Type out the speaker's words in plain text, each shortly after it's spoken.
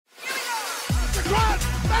the cross.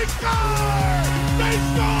 They score! They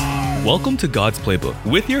score! Welcome to God's Playbook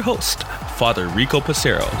with your host, Father Rico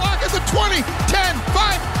Passero. Lock at the 20, 10,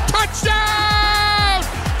 5, touchdown!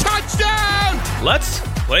 Touchdown! Let's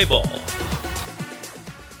play ball.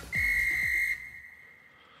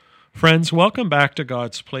 Friends, welcome back to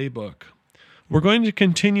God's Playbook. We're going to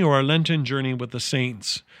continue our Lenten journey with the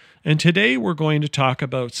saints, and today we're going to talk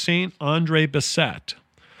about Saint André Bessette.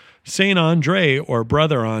 Saint André, or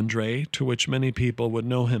Brother André, to which many people would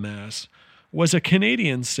know him as, was a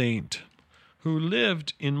Canadian saint who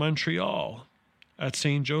lived in Montreal at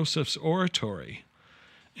St. Joseph's Oratory.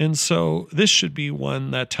 And so this should be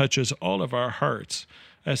one that touches all of our hearts,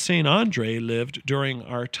 as Saint André lived during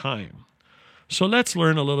our time. So let's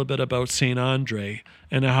learn a little bit about Saint André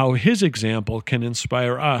and how his example can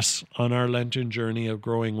inspire us on our Lenten journey of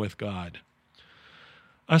growing with God.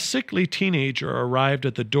 A sickly teenager arrived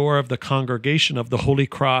at the door of the Congregation of the Holy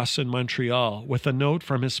Cross in Montreal with a note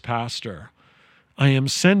from his pastor. "I am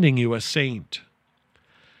sending you a saint."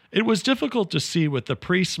 It was difficult to see what the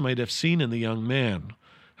priest might have seen in the young man,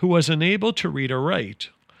 who was unable to read or write,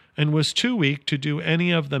 and was too weak to do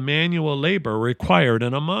any of the manual labor required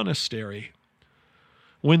in a monastery.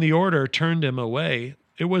 When the order turned him away,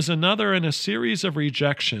 it was another in a series of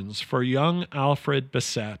rejections for young Alfred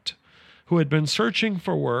Bessette, who had been searching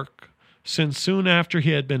for work since soon after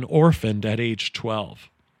he had been orphaned at age 12.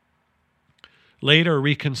 Later,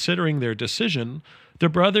 reconsidering their decision, the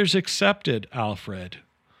brothers accepted Alfred.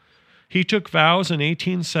 He took vows in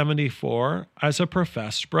 1874 as a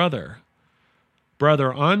professed brother.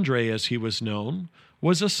 Brother André, as he was known,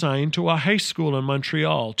 was assigned to a high school in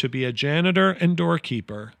Montreal to be a janitor and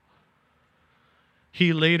doorkeeper.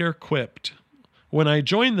 He later quipped, "When I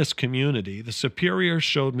joined this community, the superior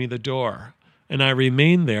showed me the door, and I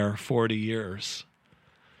remained there 40 years.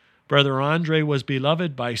 Brother André was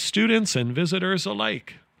beloved by students and visitors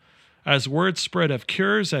alike. As word spread of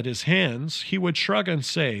cures at his hands, he would shrug and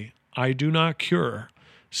say, 'I do not cure,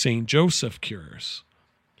 St. Joseph cures.'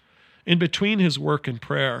 In between his work and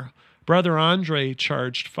prayer, Brother André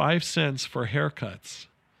charged 5 cents for haircuts.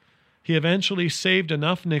 He eventually saved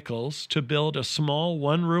enough nickels to build a small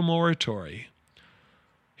one-room oratory.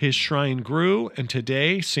 His shrine grew, and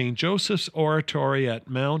today St. Joseph's Oratory at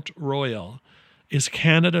Mount Royal is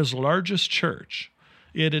Canada's largest church,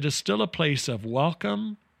 yet it is still a place of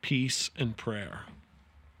welcome, peace, and prayer.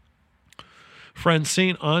 Friend,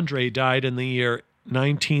 St. André died in the year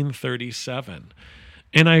 1937.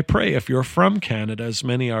 And I pray if you're from Canada, as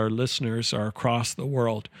many of our listeners are across the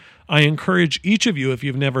world, I encourage each of you, if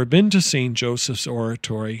you've never been to St. Joseph's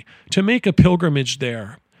Oratory, to make a pilgrimage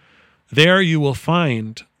there. There you will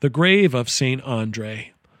find the grave of St. André.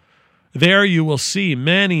 There you will see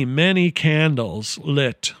many, many candles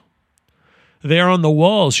lit. There on the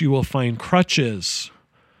walls you will find crutches.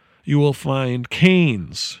 You will find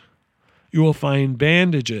canes. You will find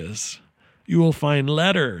bandages. You will find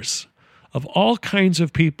letters of all kinds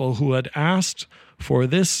of people who had asked for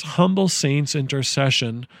this humble saint's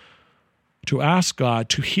intercession to ask God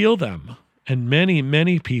to heal them, and many,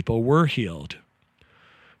 many people were healed.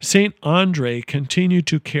 Saint André continued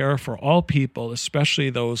to care for all people, especially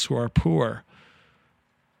those who are poor,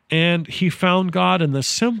 and he found God in the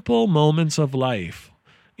simple moments of life,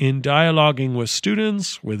 in dialoguing with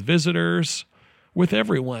students, with visitors, with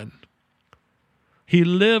everyone. He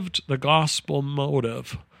lived the gospel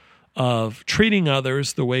motive of treating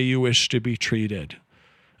others the way you wish to be treated.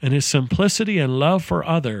 And his simplicity and love for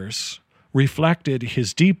others reflected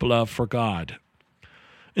his deep love for God.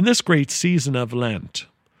 In this great season of Lent,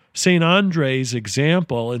 St. André's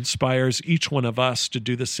example inspires each one of us to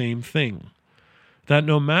do the same thing. That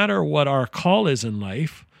no matter what our call is in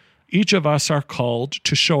life, each of us are called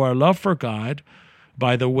to show our love for God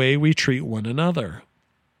by the way we treat one another.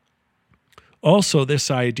 Also, this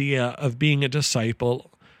idea of being a disciple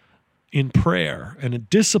in prayer and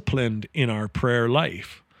disciplined in our prayer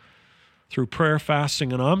life. Through prayer,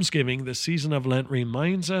 fasting, and almsgiving, the season of Lent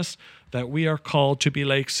reminds us that we are called to be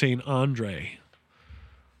like St. André,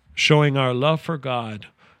 showing our love for God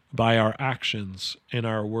by our actions and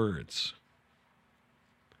our words.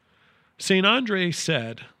 St. André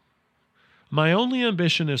said, "My only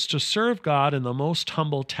ambition is to serve God in the most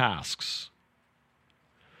humble tasks."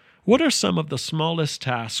 What are some of the smallest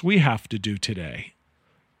tasks we have to do today?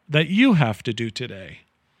 That you have to do today?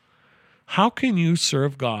 How can you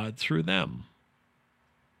serve God through them?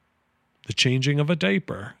 The changing of a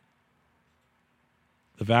diaper,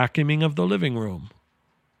 the vacuuming of the living room,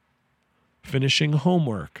 finishing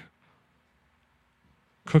homework,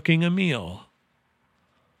 cooking a meal,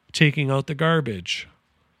 taking out the garbage.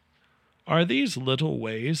 Are these little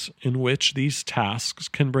ways in which these tasks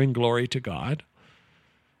can bring glory to God?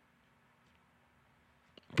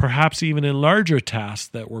 Perhaps even in larger tasks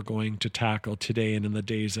that we're going to tackle today and in the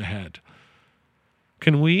days ahead.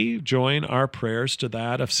 Can we join our prayers to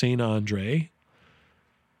that of St. André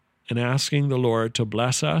in asking the Lord to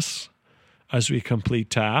bless us as we complete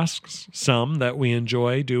tasks, some that we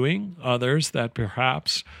enjoy doing, others that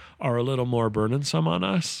perhaps are a little more burdensome on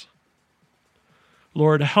us?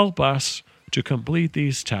 Lord, help us to complete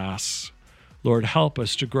these tasks. Lord, help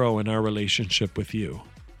us to grow in our relationship with you.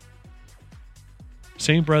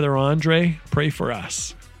 Saint Brother André, pray for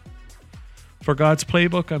us. For God's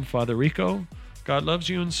Playbook, I'm Father Rico. God loves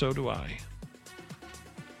you, and so do I.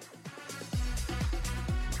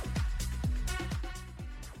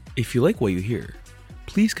 If you like what you hear,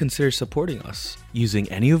 please consider supporting us using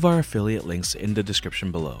any of our affiliate links in the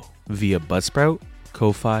description below via Buzzsprout,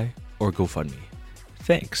 Ko-Fi, or GoFundMe.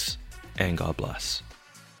 Thanks, and God bless.